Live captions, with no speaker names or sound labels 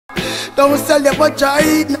Don't sell your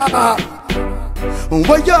vagina.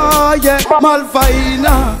 Oh yeah,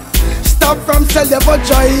 Malvina. Stop from sell your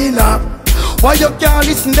vagina. Why you can't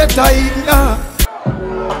listen to time?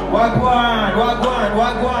 Wagwan.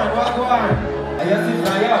 I just see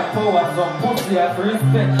my power, some pussy have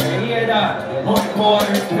respect. You hear that? Much more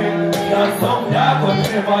respect. There's some dog when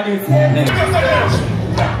everybody's head.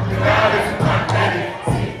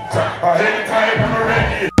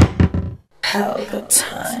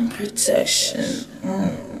 Palpatine protection.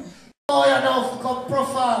 Oh, you know, for come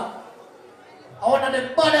profile. I want the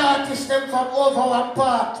bad artists them from over one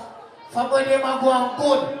part. From when they are going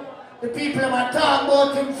good. The people them are talking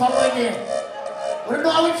about him from when they. We don't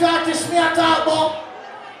know which artists we are talking about.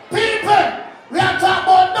 People, we are talking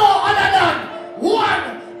about no other than one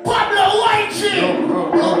Pablo YG.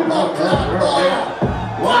 Pablo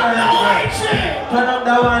YG. Turn up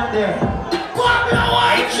that one there. Pablo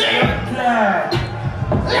YG.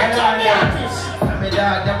 Let on the artist. I'm a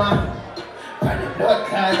dog, the man. And the blood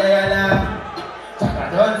clot, they are now. Chaka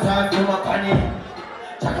don't talk to my funny.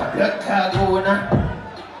 Chaka blood clot going on.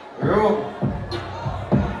 Room.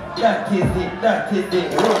 That is it.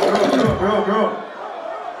 Room.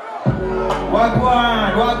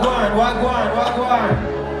 Wagwan.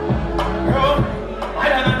 Room. I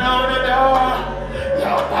don't know the door.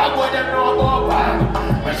 Yo, Bob, what them know about Bob?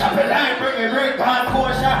 My shop a line, bring pan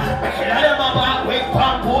Porsche. Make it out of my back, wait,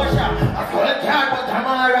 pan Porsche. I call it cat, but I'm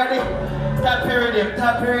already. Top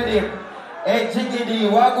period him. Hey, Jiggity,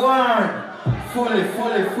 Wagwan.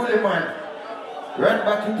 Fully, man. Run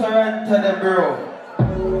back to Toronto, the bro.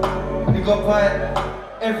 Big up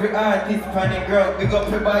every artist, funny girl. Big up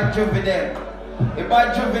the bad Juvie them. The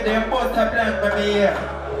bad Juvie them, both are blank, baby, yeah.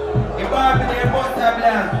 The Barbie them, both are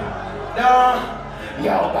blank. No.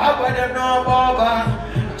 Yo, Baba them no Baba.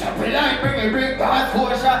 Chop a line, bring bad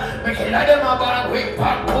Porsche. Make it like them a bag with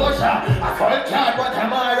pan Porsche. I call it cat, but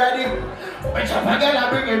I'm already. When chop a girl,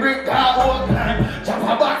 bring car Oakland. Chop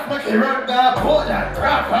a box, make it run car Portland.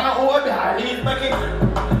 Kraff and old Harleys, make it.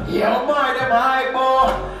 Yo, man, them high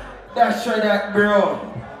boy. That's sure that, bro.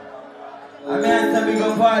 I mean, to big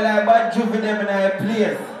up all that bad Juvie them in a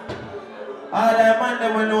place. All that man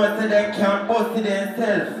them know so they can't boast it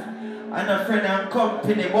themselves. And a friend and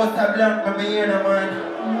company, both a blank for me, you know,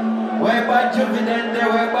 man. Where bad Juvie then there,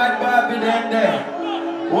 where bad Barbie then there.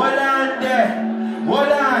 Hold on there,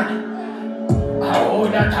 hold on. Oh,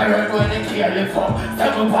 that I run when they kill it for.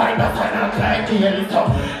 7 points and I climb the hill so.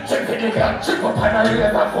 Check the girl, chip up and I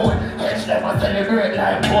raise a phone. Catch them and celebrate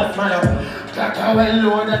like postman up. Clock a well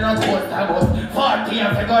load and a coast about 40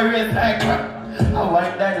 and figure race like crap. I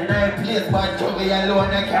want that in a place, but Juvie alone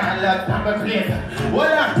I can't love number place.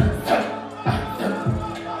 Hold on.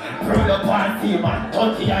 Roll up and see man,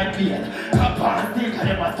 30 and beat. Cap and still can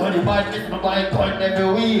them a study bad, miss my boy gun every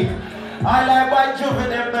week. All I bad Juvie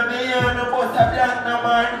them, baby, you know about a blank no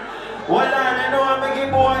man. Hold on, you know I'm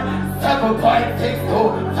making boy.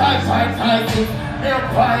 7.62, 5.56,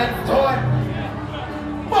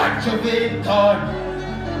 8.2. Bad Juvie in town.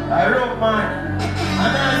 I rope man.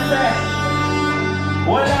 And I say,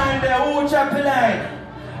 hold on there, who chop the line?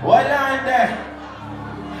 Hold on there.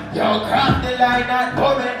 Yo, cross the line and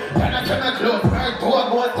coming. Can I turn my clothes? My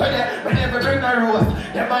door goes to them. We never bring a rose.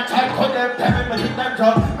 Them man try to cut them, tell me think them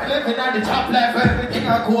drop. I living on the top life for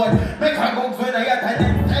everything I could. Make a go when I get and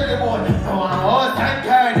then tell them all. No one horse and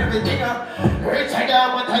car and everything up. Rich I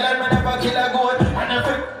down, but tell them I never kill a goat. And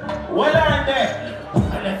if it, well on there.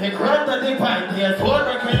 And if it run to the pint, here's one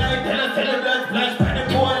I kill like tell us the blood splash by the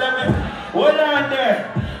pool of me. Well on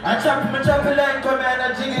there. I chop my line, come and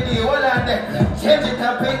a jiggity, hold on there. Change it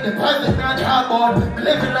and pay deposit, not hardboard.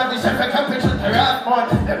 Living love is a capital to rap on.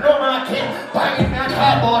 Them no market, buying me a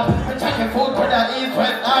cardboard. We taking food for that east,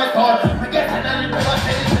 west, I thought. We get another paper,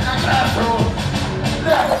 say this in a classroom.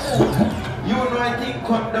 You know I think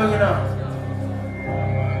come down, you know.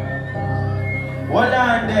 Hold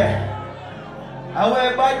on there. I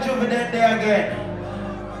wear bad Juvie then there again.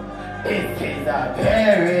 It is a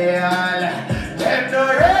burial. Them no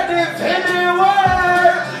ready for the war.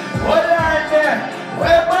 Hold on there.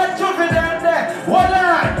 Where bad Juvie then there? Hold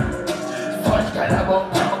on. Such kind of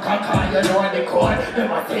kaka, you know the code. They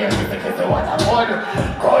must say everything is what I want.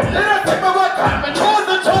 God, let us take my work on me. Choose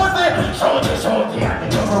it. Show the and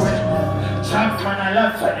the cover it. Champs man, I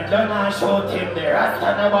love son. If don't man show him the rest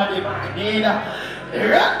of nobody man need. The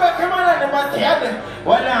rock back him on and they must say it.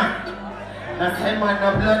 Hold on. Now send man no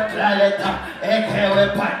blood clot letter. AK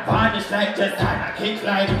weapon, varnish like just and I kick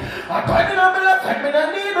like I got it on my left hand, me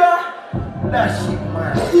no need one. That shit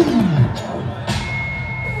man.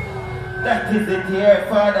 That is it here,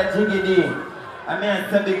 Father Jiggity. I mean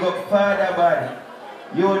to big up Father body.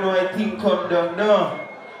 You know I think come down now.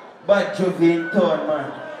 But you in town,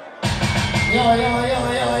 man. Yo.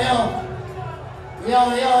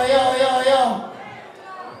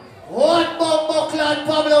 What Bumbo Kraff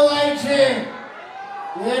Pablo YG?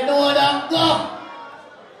 You know that go.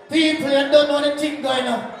 People, you don't know the thing going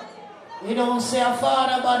on. You don't say a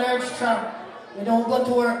father but they're strong. You don't go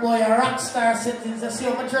to work, boy, a rock star settings. You see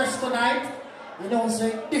how I dress tonight? You don't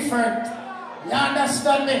say different. You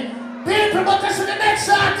understand me? People, but this is the next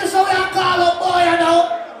artist so we are call up, boy, you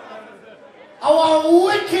know. Our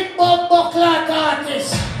wicked Bumbo Kraff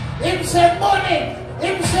artist. Him say money,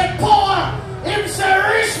 him say power, him say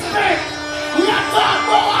respect. We are talking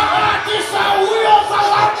about our artists and we over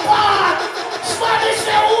our part. Somebody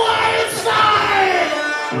say wild side.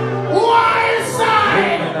 Wild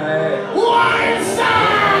side. Wild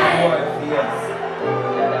side. Yes.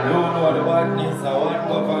 You know the badness I want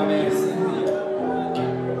government.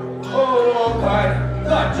 Oh God,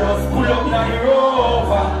 God just pull up now the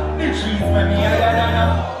rover. The trees when me higher than a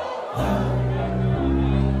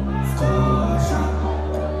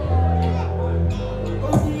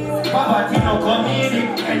Papa Tino come in,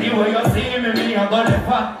 anyway you see me a go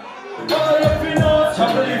never. Oh, if you know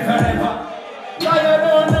trouble if forever. Now you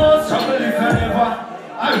don't know trouble if forever.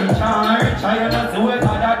 I reach, you know the way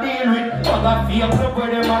that I deal with. But I feel up where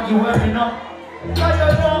they want you well enough. Now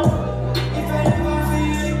you know, if I never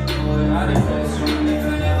feel it. Oh, I didn't know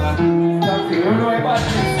stop you know about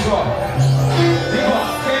this go. They go,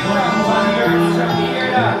 take from one year, you hear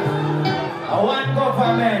that? I want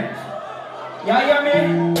government. You hear me?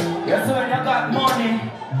 You see when you got money,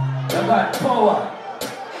 you got power.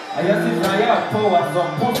 And you see when you have power,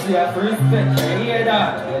 some pussy have respect. You hear that?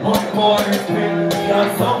 Money, power, respect. You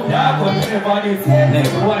have some dark when you never this.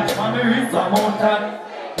 Never watch family, some mountain.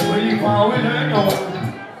 We live and we learn you.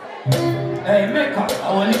 Hey, make up, I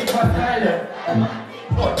will live for style.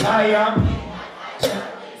 But I am.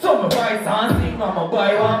 So I buy something, I'ma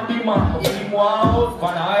buy one big man. I bring one house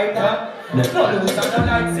for the high top. There's no lose on the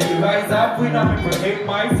night, say rise up. We know me protect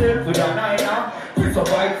myself with a nine up. We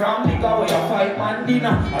survive from the car with a 5-man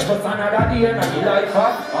dinner. I just another day and the life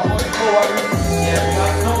up. I'm on the power. Yeah, we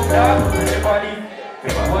got no doubt with everybody.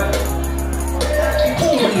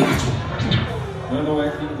 I don't know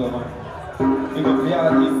where things go, man. We got the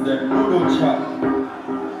artists, them Ludo Chat,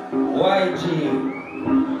 YG.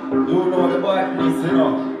 You know the badness, you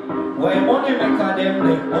know. Why money maker them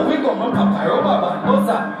there? When we come on Papa Rubber Band,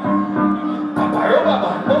 bossa. Papa Rubber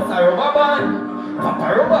Band, bossa Rubber Band. Papa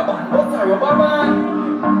Rubber Band, bossa Rubber Band.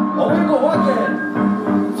 When we go again.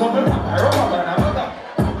 So me Papa Rubber Band, I'm not.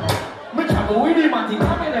 Me travel with him and think I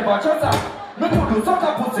never trust her. Me could do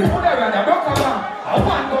soccer pussy, put her on a broker band. I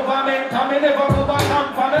want government, I may never go back and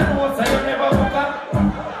for me no say you never go back.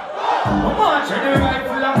 I'm marching the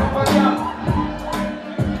rifle and up a camp.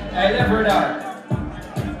 Hey, never that.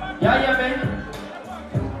 Yeah, man.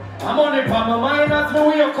 I'm on it for my mind as me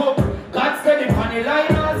wake up. God steady on the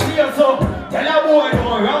line and see us up. Tell a boy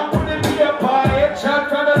don't run to the paper. Headshot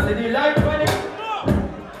from the city light on it.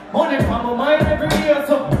 Money for my mind every day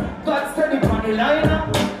so. God steady on the line now.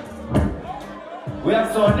 We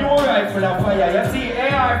have some new rifle of fire. You see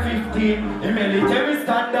AR-15, the military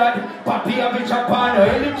standard. Papi a bitch up on a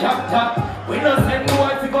helicopter. We don't send no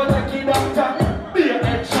one to go check the doctor. Be a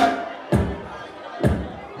headshot.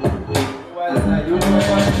 You know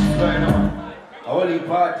what's going on. All the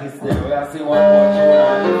parties there, we are seeing one more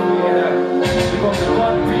children. We got the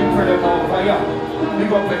one people for them on fire. We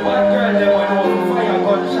got the one girl them on fire,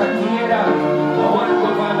 gunshot together. I want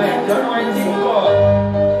government, you know anything go.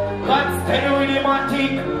 God steady with him and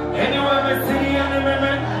think. Anywhere we see the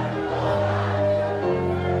enemy,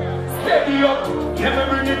 steady up. Give me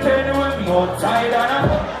bring it anywhere, me outside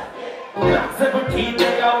and 17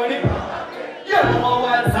 they are with it. You know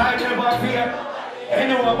outside never fear.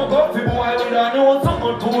 Anyway, I'm go for boy with a new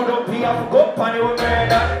something to up here. I'm go for you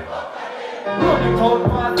murder. Run it out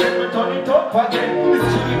past them, we turn it up again. This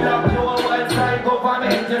cheap black, you a wild side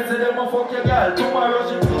government. Just say them a fuck your girl tomorrow.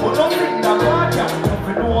 She put up in the park, yeah. If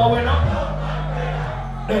you know how we know,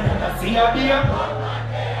 then I see her there.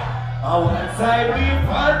 On one side we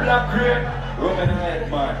fall black red. Rubbing head,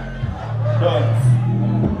 man. Dance.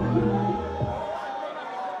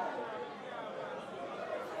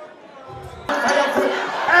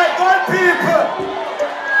 Hey, good people!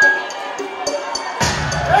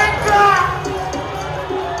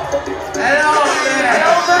 Hello there!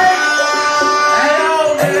 Hello there! Hello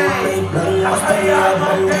there! I'll stay out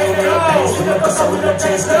my day. We look at some of the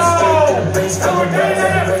taste. Let's take the base. Come and raise the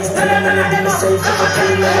race. Tell them I'm in the safe. If I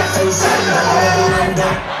kill you, face. I'm not ready.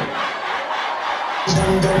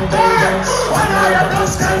 One eye of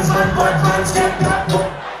those guys, man, but man's get that book.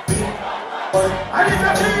 And if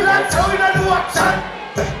you feel like so you don't do action,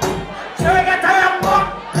 so you get a young buck.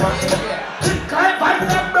 Can't find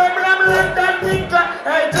them, Birmingham, London, Lincoln.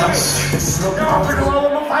 Hey, Jimmy, you have to know how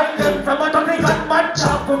to find them from a topic and man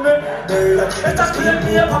talk to me. It's a clear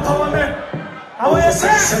name of our men. How you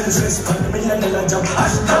say? Senseless, put me in the jump.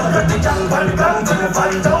 Hashtag got the young one, come to the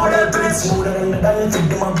find out the place. Smoother than the dial, take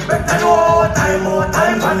them up. Better more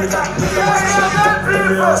time, on the top.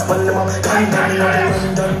 Spun them up,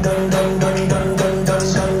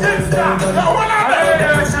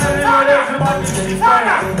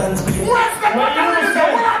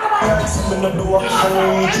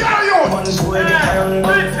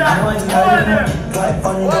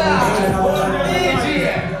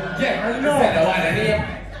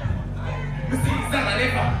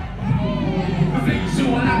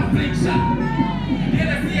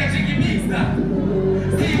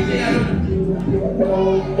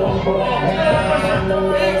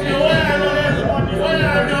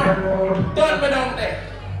 Don't be down there.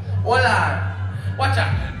 Hold on. Watch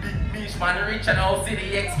out. Big beach man rich and all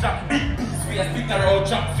city extra. Big beach we a spit around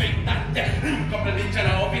jump swing that there. Couple bitch and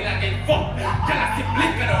I'll be like it fuck. Can I see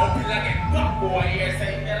blink and I'll be like it fuck. Boy here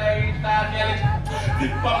saying can I reach that village.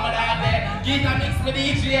 Big bomb out there. Guitar mix with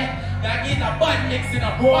DJ. That guitar bud mixing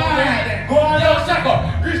up. Go on there. Go on. Yo check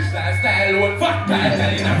up. Rich style one fuck guys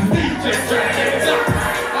telling them DJ straight to the top.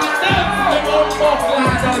 And dance the bump up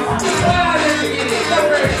lad.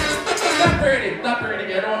 Stop hurting,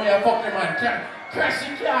 you know me a fucking man.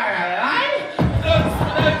 Crashing car, alive? Don't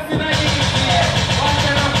see that nigga. Watch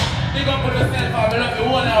out. Big up on yourself, I love you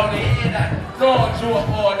all out there. That don't joke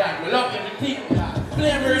all that. We love everything.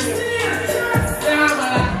 Play me. Yeah,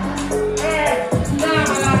 man. Hey, yeah,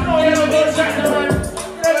 man. You know go check the man.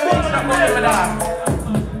 Let's go to the play with that.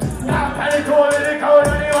 Yeah, and it's all in the cold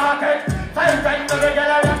when you walk it. 5 times to get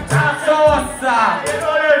out of the so, sir. You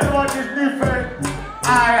know this one is different.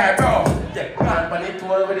 Alright, bro. Get gone for the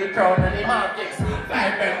tour with the crown and the markets. 5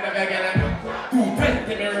 times to get out of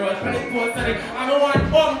 220 me road for the post of it. I'm the one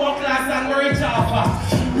bumbo class and rich offer.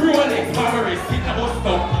 Rolling memories, sit a bus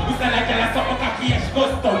down. You say like you're something cash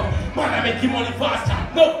custom. Man, I make you money faster.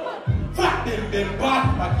 No. Fuck them bad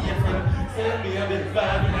back here friend. Sell me a bit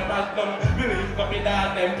vibe in a background. Believe copy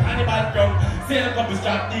that them canny background. Sell a couple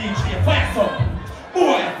strap DJ, fire some.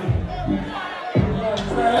 Boy,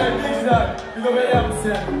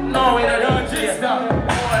 no, we don't just stop.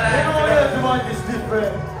 You know this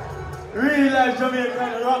different. Real life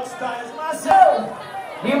Jamaican rock stars. Myself,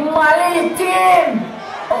 the Mali team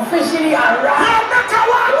officially arrived.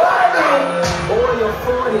 Hold your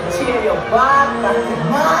phone and cheer your back. That's the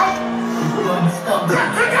mic. Don't stop.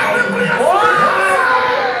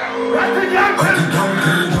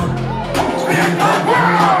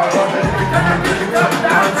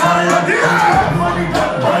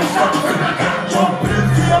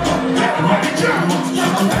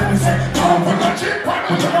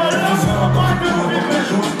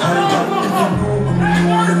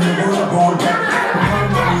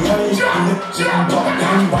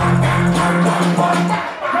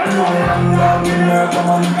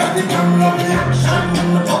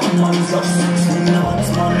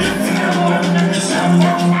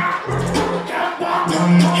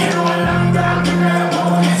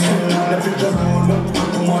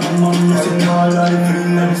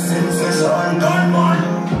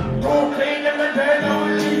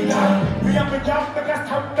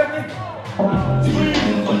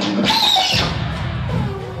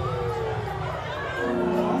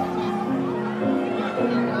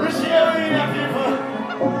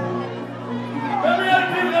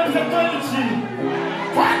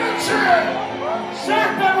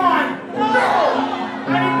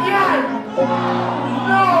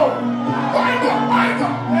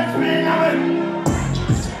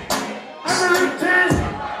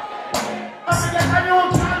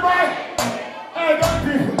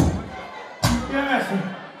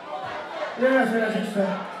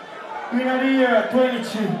 We are the year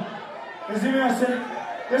 22. You see me I say?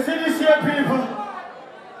 You see this year people?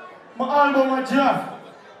 My album my job.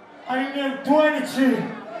 I named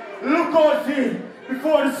 23. Look out for it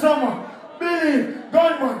before the summer. Billy,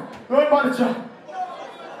 Gunman, run by the job.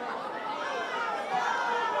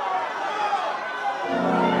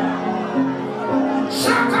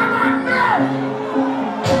 Shut up and now!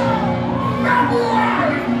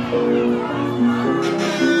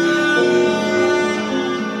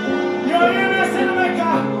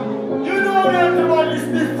 Everyone is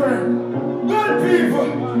different. Good people.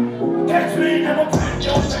 Catch me, never find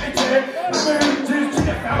your sanity. I'm a rich to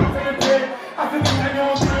the fountain of the day. I think I know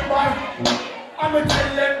my wife. I'm a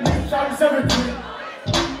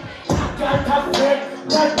train.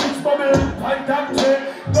 That bitch bubble, contact train.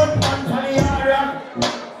 Gunman for the area.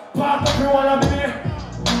 Park everyone of me.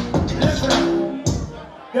 Listen.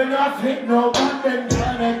 They're not fit no back then.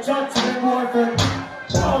 They're judge to the boyfriend.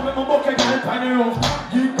 Now I'm in my bucket and pan the roof.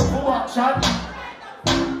 Keep the full action.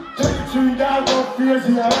 23 down, go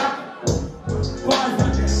crazy, alright? Pause for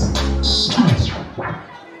this.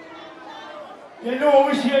 You know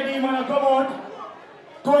we share the man come out.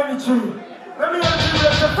 23. Let me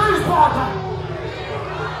hear the free Sparta.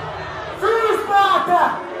 Free Sparta.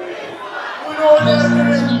 You know they're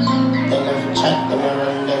doing. Then if you check them and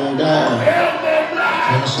run them down.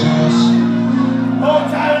 Yes. Oh,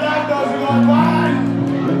 child, that doesn't go fine.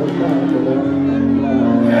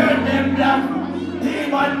 Hear them black.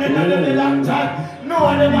 Demon, they don't know the doctor. No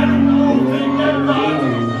one ever knows them back.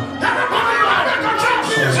 Everybody, make a check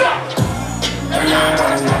this up.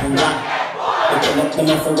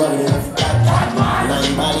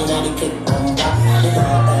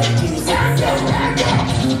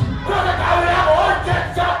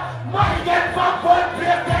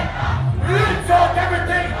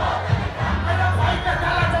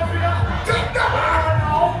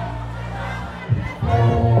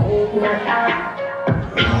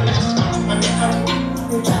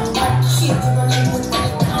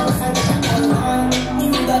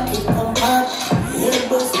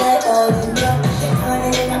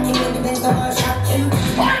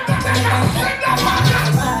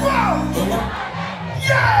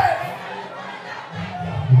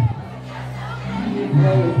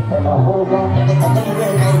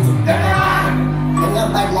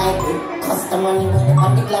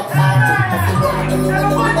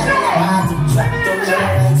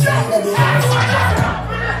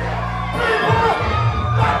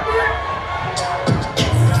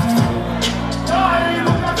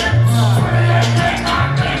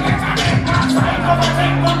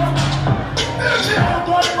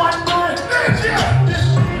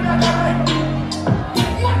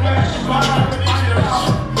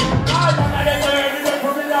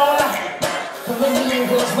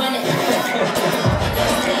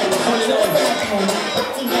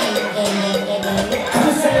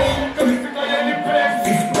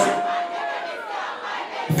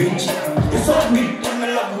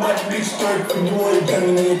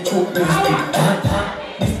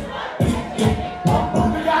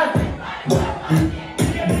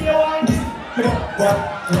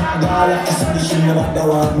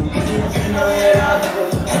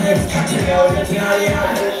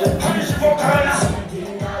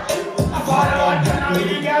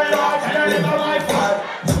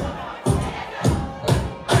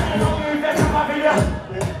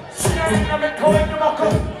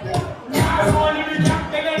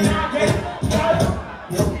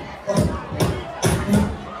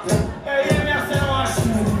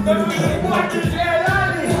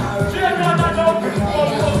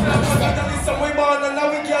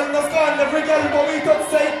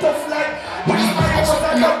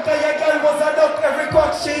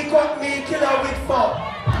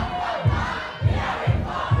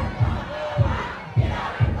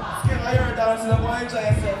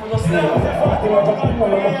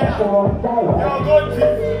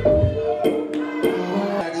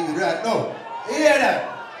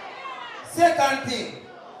 Second thing,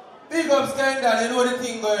 big up Scandal, you know the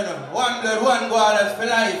thing going on. One blood, one God for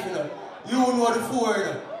life, you know. You know the four, you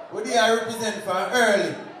know. What they are represent from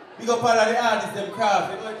early. Big up all of the artists, them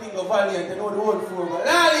Kraff, you know the thing of Valiant, you know the whole four. But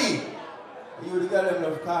Lali! You the girl them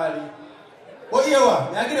love Carly. But here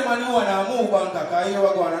what? I give them a new one and move on, because here we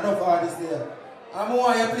go on, enough artists there. I'm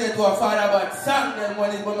want you play to a father band song them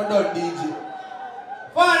when it's when I done DJ.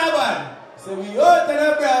 Father band! So we out on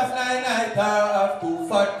a brass line night, have two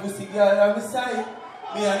fat pussy girl on my side.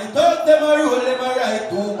 Me and the talk them a roll them a ride,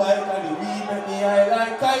 two bike and the weed make me high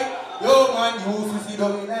like kite. Yo man used to see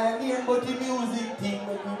them in a name, but the music thing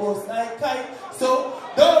make me bust like kite. So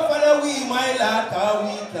don't follow we my lad, cause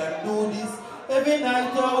we can do this every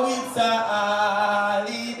night or it's a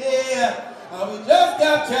holiday. And we just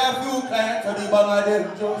capture a few clients, so the bang of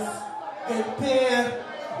them just get paid.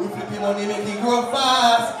 We flipping money, make it grow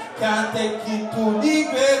fast. Can't take it to the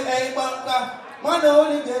grave, hey banker. Man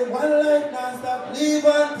only get one life, non-stop, live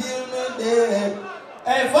until me dead.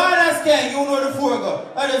 Hey, Valiant SKENG, you know the four-go.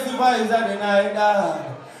 That is the vibes of the night, dog.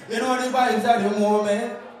 You know the vibes of the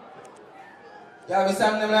moment. You have a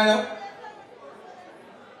song them like that?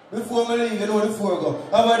 Before me leave, you know the four-go.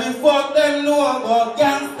 About the fuck them know about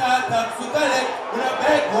gangsta taxi collect with a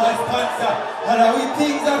bad boy sponsor. And how we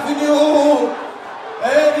things up in you.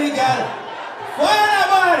 Hey, big girl. Fire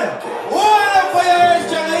about all up for your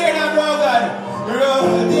strong, I hear that, bro, God.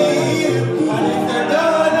 Roll deep, and if you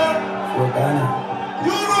don't know, You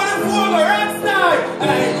know the former rock star.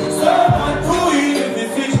 Hey, someone to eat if you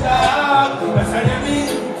fish dog. That's how they mean.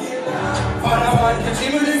 Father want to see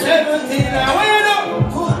me the 17. Now wait up.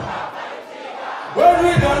 When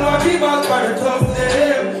we done what we back for the tough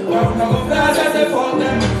them. When we come up flash as they fuck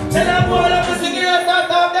them. Tell them all of the cigarettes that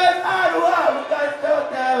top them. All wow, we got stuck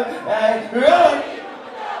them. Hey, run.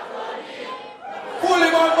 Fully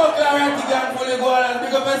man buckler and again, fully go on and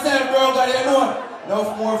pick up yourself, bro, because you know.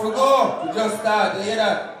 Enough more for go. We just start, you hear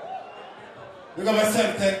that? Pick up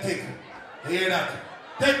yourself, Tech. You hear that?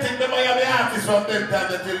 Tech, the Miami artists from them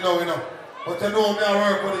time until now, you know. But you know me I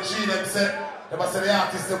work with the G them say. They must say the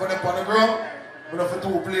artists they put up on the ground. We don't have to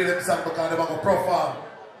play them song because they have a perform.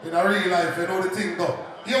 In a real life, you know the thing though.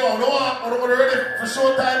 Yo, I don't ready for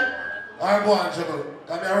show time. I go and juggle.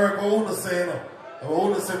 Because I work with who to say, you know.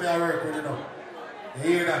 Who to say me I work with, you know. You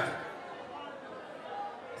hear that?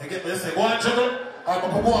 You get me? You say, go and juggle. I'm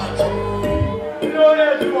going to go and juggle. You know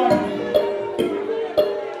that you want.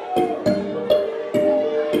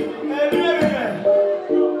 Hey, baby.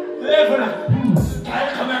 Level.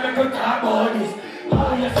 Can't come and make a talk about this.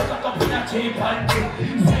 Oh, you suck up in a cheap panty.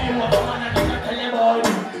 Say what man and you can tell you about it.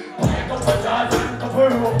 Pick up a jazz and cup of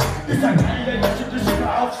rope. This a guy that you should sugar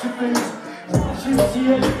off she face. She see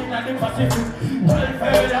her living at the Pacific. Well,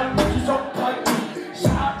 fair and she's up party.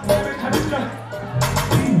 Sharp, baby, come here.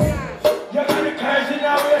 You got the cash in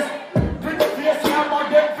your waist. Bring the face, you have more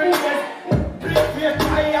than fingers. Bring the face,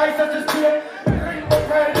 my eyes at the street. Bring the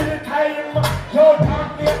bread in the time. Yo, talk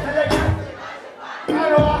me a telegram.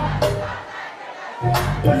 Hello.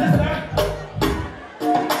 What is that?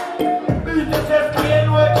 Beat the chest, clean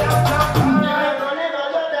work, clap.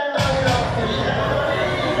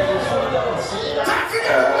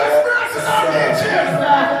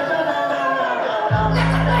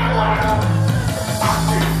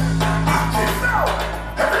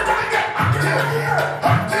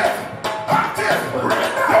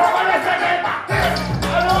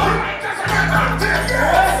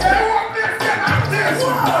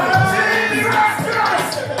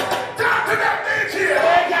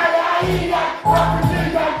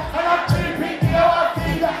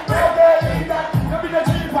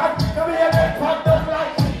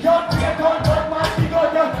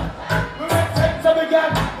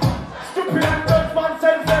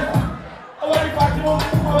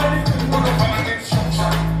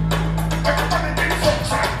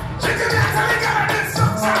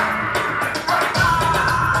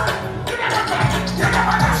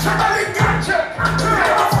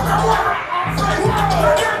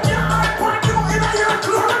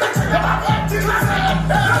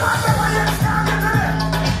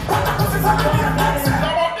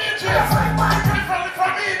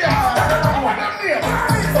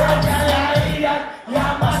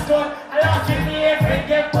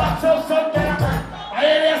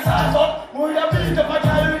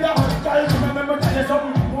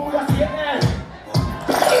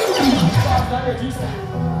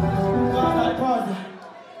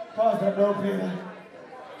 Pause that, don't play that.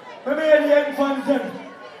 Let me hear the young fans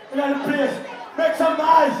in the place. Make some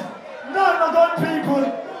noise. None of those people.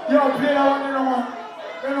 Yo, play that one, you know what?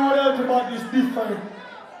 You know what else about this different.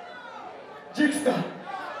 Jigster.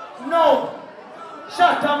 No.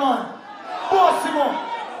 Shataman. Bossimo.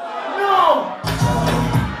 No.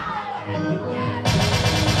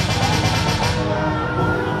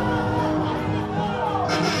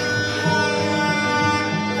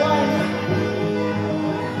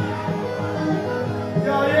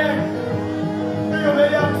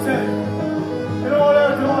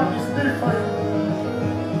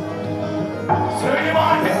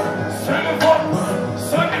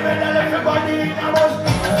 Everybody in the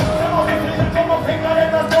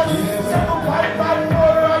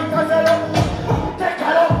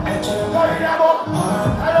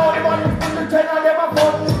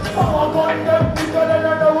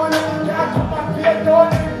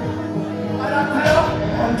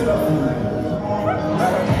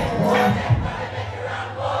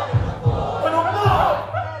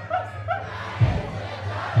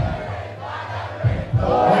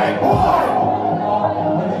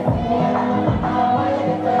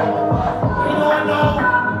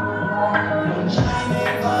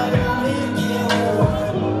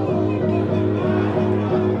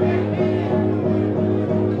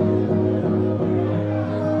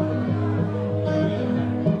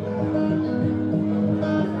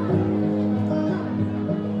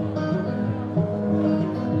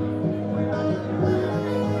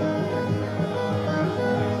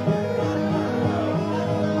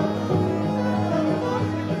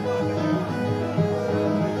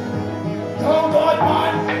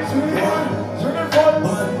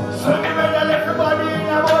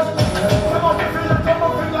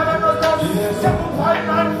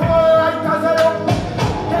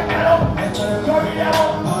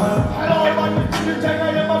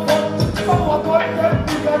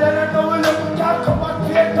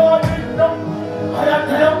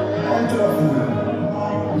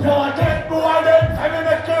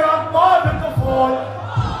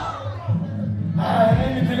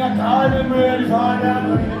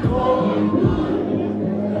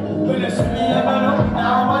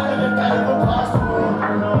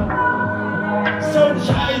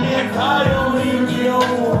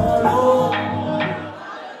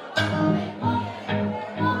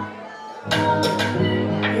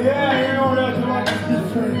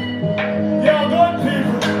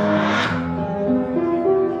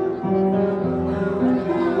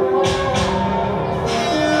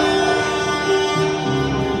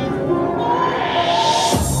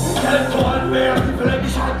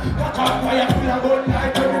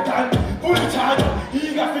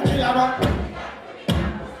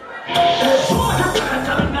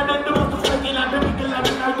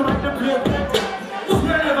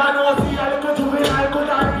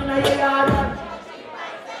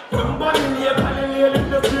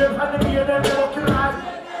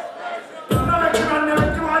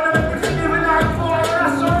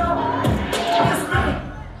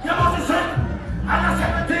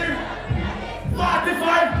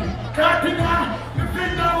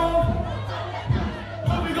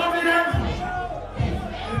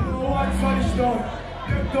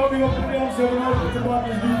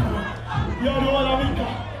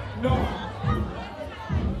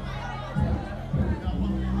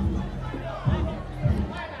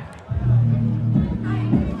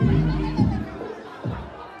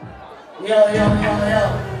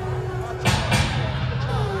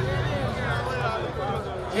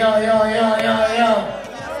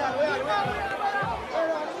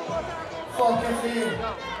Fuck your feet.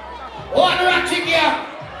 One ratchet gear.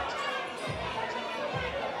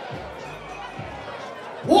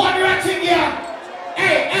 One ratchet gear.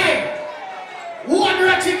 Hey. One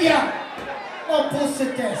ratchet gear. No pussy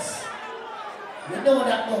test. You know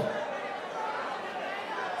that, no?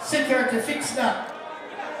 Security, fix that.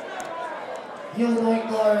 You know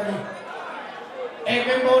it already. Hey,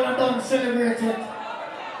 remember when I'm done celebrating?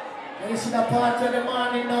 You see the party of the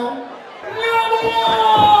morning now?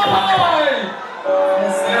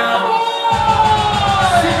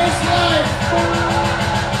 Serious life.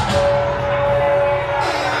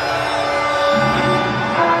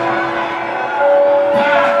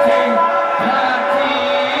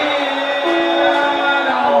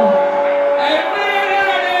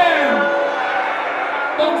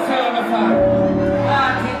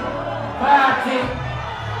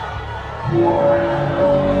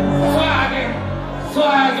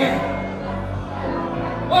 Swagging.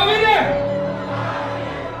 What we there?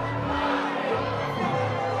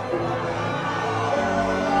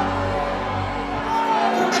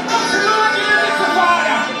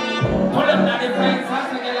 Pull up now the friends,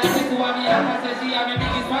 hustle like this one me and I say she am my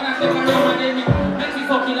biggest fan and take her over than me. Make she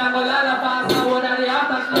fucking and go la fast, now what are the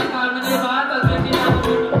after she call me never after say she not with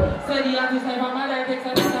me. Say the artist like my mother takes a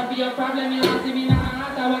this and be a problem, you want to be now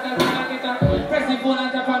after what I say I get a press the phone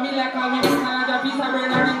and the family call me this and a piece of bread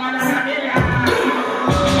and ring and a family.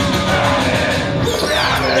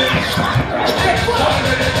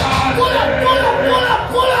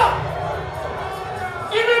 Pull up!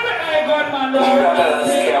 Give me my God, man.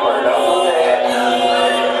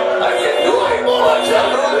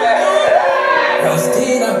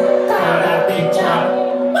 Rostina,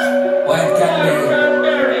 white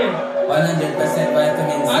canberry, 100%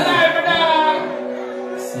 vitamin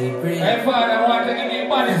C. See, breathe. Hey, Father, I want to give you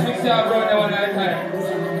body fix your brother one at a time.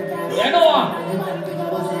 You know what?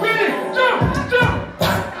 Ready, jump!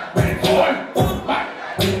 Ready, forward, back.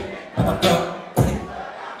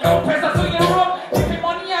 Yo, press a swing your rope. Give me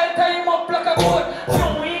money, I'll tell him up, pluck a boat.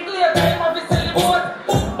 Some weekly, I'll tell him up, he's selling boat.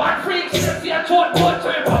 Bad freaks, you see a short boat. So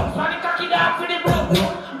he bounce, man, he cocky down for the broke.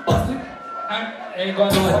 Bust it. Hey, go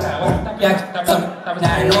on,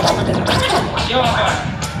 Yo, man.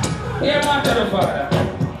 Here, man, to the father.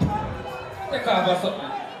 Take off or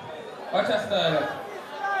something. Watch your style.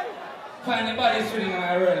 Find the bodies reading in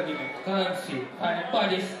my world, give me. Can't see. Find the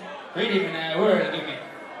bodies reading in my world, give me.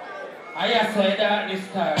 I just said that this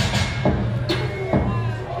time.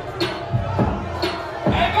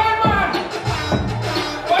 Hey, good man!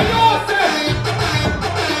 What you say?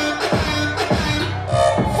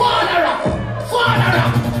 Father up!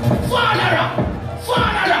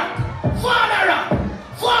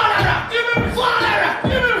 Give me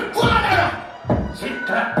father up! Shit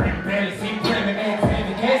clapping belly, see pretty makes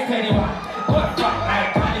every case anyone. Good fuck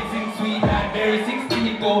like Alex in sweet like berry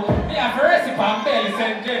 16 go. Me have a recipe on belly,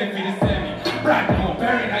 send Jenny for the semi. Brand new,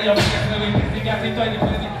 buried at your face, no we can got it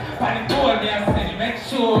 2020. Pan it gold, me and steady. Make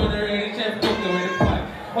sure the ready chef cook the way the pan.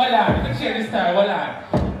 Voila, we can share this style, voila.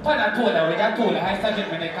 Pan and tola, we got tola. I started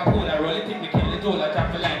with a capula, roll it in the kill the jola,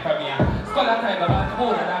 drop the line from here. Scholar tiger, but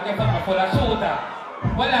bola, and get from a full of shoulder.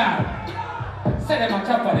 Voila. Say them a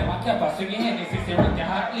chopper, them a capper, swinging handy, sissy, rock your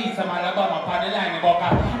heart, leave some Alabama, pan the line, and walk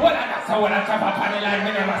out. Voila, that's how I chop up pan the line,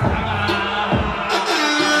 me never stand.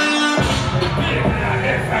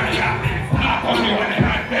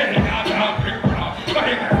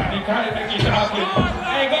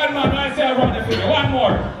 Hey, God, man, I say I run the figure. One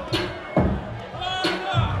more.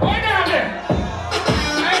 Go down there.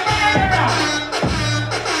 Hey, man,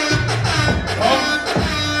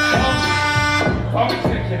 Bump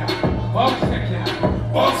checking out. Bump checking out.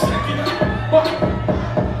 Bump checking out. Bump.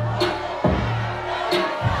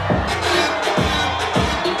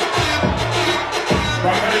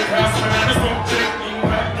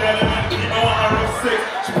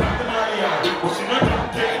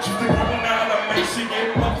 She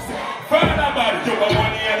get upset. Find out about it, yo, I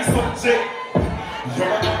want to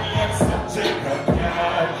Chicken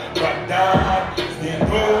yard, but down, still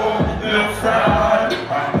go, look fraud,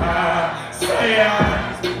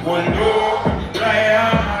 science, one look,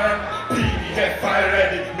 lion, PDF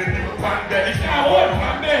already, me new pandemic, I want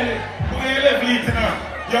my belly. Why you left eating up?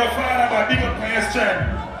 Your father, but big up my strength.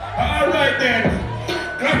 Alright then,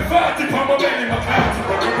 Grand 40 for my belly, my party,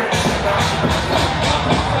 but you're ready.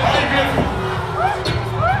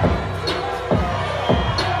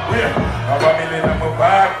 I'm a million on my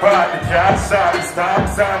back, but the car shot, the stop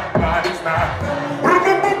sign, but it's not.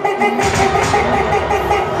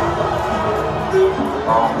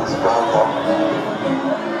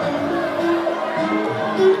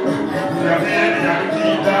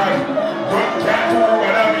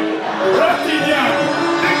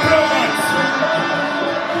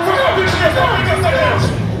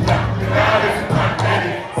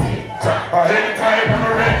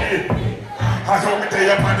 I told me they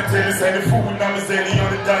up on the table, say the food, now me say the on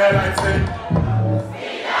the dial, I say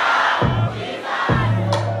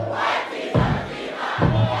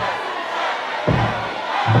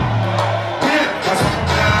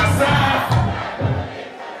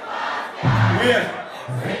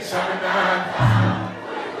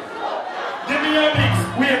give me your mix,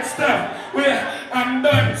 weird stuff, I'm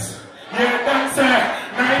done, yeah, dancer,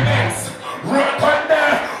 9X, rock under,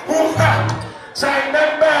 hoo-ha, shine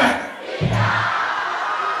number.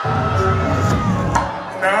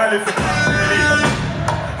 Now listen, I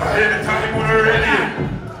hear the time when we're ready.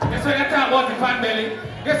 Guess when you talk about the fan belly,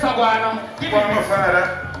 guess what going on? Give me my father.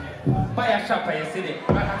 Buy a shop for yesterday.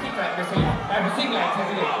 I can kick like this, I will sing like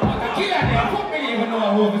yesterday. I can kill that there, fuck me even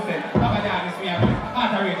know who was said. Papa John is me, I'm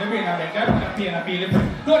out of range, the brain of it, I don't have pain, I feel it.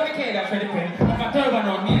 Don't care that for the pen. If I turn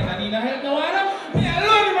around me and I need no help, no one, me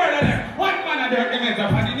alone the murder there. One man of the earth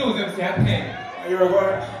up and the news them say, okay. You're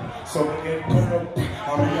what? So we get caught up.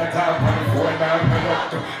 I'm in a top on the board, now I'm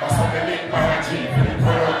up. I saw the link, my chief, and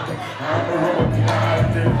put up. I'm a robot, and I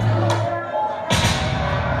did.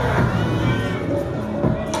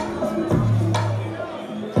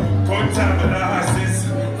 Good time for the horses.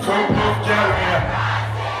 Come up, Galleria.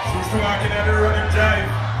 She's walking at the running jive.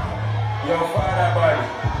 Yo, father, buddy.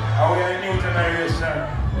 Are we a new generation?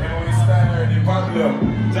 You know, we start early, Pablo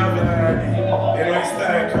Jahvillani. You know, we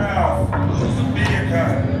start Kraff Baker.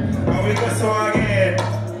 And we go so again.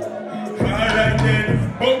 Alright then,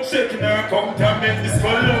 bump shaking our come to make this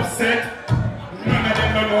whole upset. None of them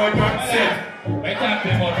don't know what I'm saying. We're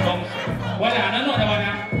talking about bump shaking. Well, I don't know the one.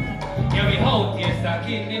 Yeah, we hold here, stuck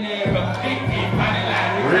in the air, big deep on the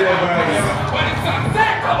line. Real nice. When it's on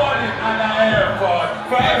set, come on in on the airport.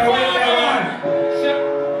 Fire away that one.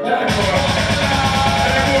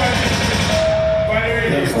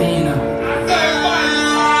 Christina.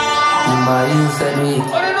 Remember you said we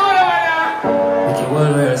make your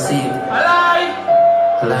world well see.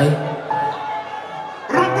 Alive.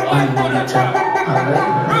 One money trap.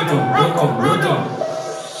 Rotom.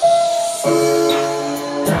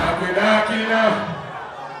 Knocking up.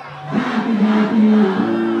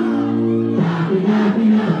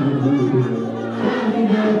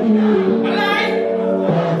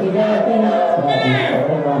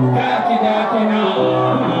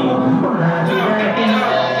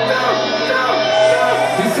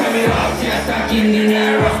 In the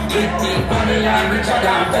air, get deep on the line, richer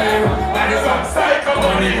than Pharaoh. That is some psycho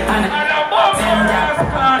money. And I'm up from the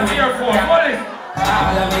here for money.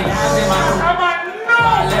 All of me guys, they might come on, no!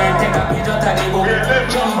 Learn, take a picture of the book.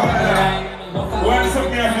 Jump on the line. What's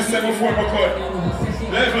something I have to say before my cut?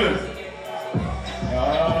 Level.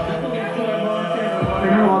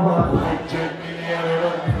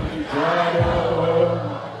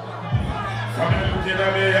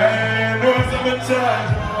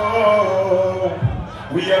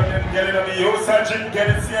 We have them getting on the house and drink,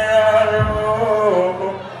 getting Sierra.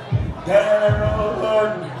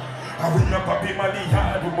 And we are Papi Maliha,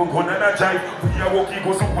 we are going to jive. We are walking,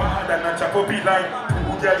 go so hard and a chop up line.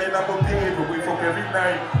 We are in a bed, we fuck every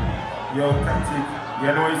night. Yo, Katik,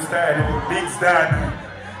 you know it's time, Big Stan.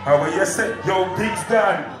 How will you say? Yo, Big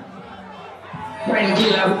Stan.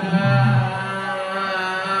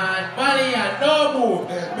 Money and no move.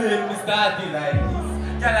 Me started like this.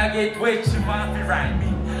 Can I get wet? She want to ride me.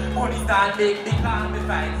 Money start make the car me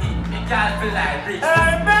find hit. Me can't feel like rich.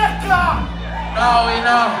 Hey, Mecca! No, we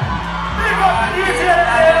know. Big up the DJ!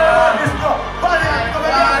 Let's go! Valiant, come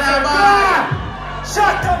on!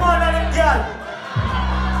 Shut them on and them girl!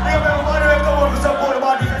 Big up everybody who come out to support the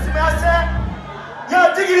body. See me I say? Yo,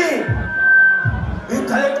 dig it in!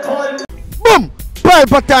 Intellect called. Boom!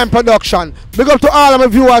 Pelpa Time Production. Big up to all of my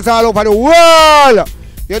viewers all over the world.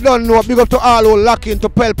 You don't know. Big up to all who lock into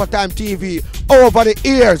Pelpa Time TV over the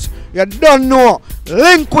years. You don't know.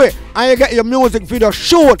 Link with and you get your music video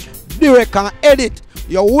shoot, direct and edit.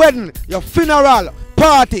 Your wedding, your funeral,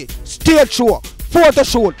 party, stage show, photo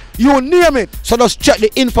shoot, you name it. So just check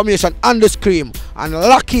the information on the screen and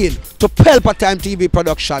lock in to Pelpa Time TV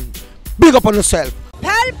production. Big up on yourself.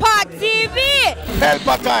 Pelpa TV!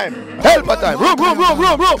 Pelpa Time! Pelpa Time! Room!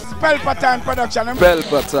 Pelpa Time production.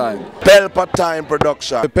 Pelpa Time. Pelpa Time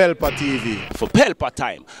production. Pelpa TV. For Pelpa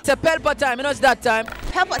Time. It's a Pelpa Time, you know it's that time.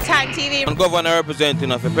 Pelpa Time TV. I'm governor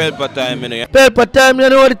representing of a Pelpa Time, you know. Pelpa Time, you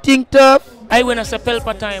know what the thing tough? I when I say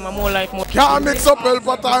Pelpa Time, I'm more like more. Can't mix up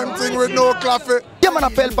Pelpa Time thing with no coffee. Yeah, man, a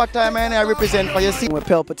Pelpa Time, and I represent for your scene with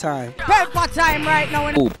Pelpa Time. Pelpa Time right now.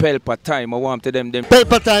 Oh, Pelpa Time, I want to them.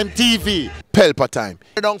 Pelpa Time TV. Pelpa Time.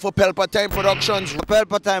 Down for Pelpa Time Productions.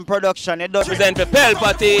 Pelpa Time Production. It does represent for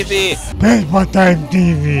Pelpa TV. Pelpa Time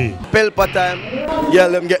TV. Pelpa Time. Yeah,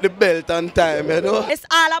 let them get the belt on time, you know. It's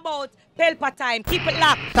all about Pelpa Time. Keep it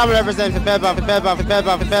locked. Come represent for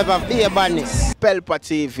Pelpa, be a badness. Pelpa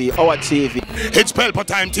TV, our TV. It's Pelpa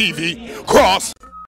Time TV. Cross.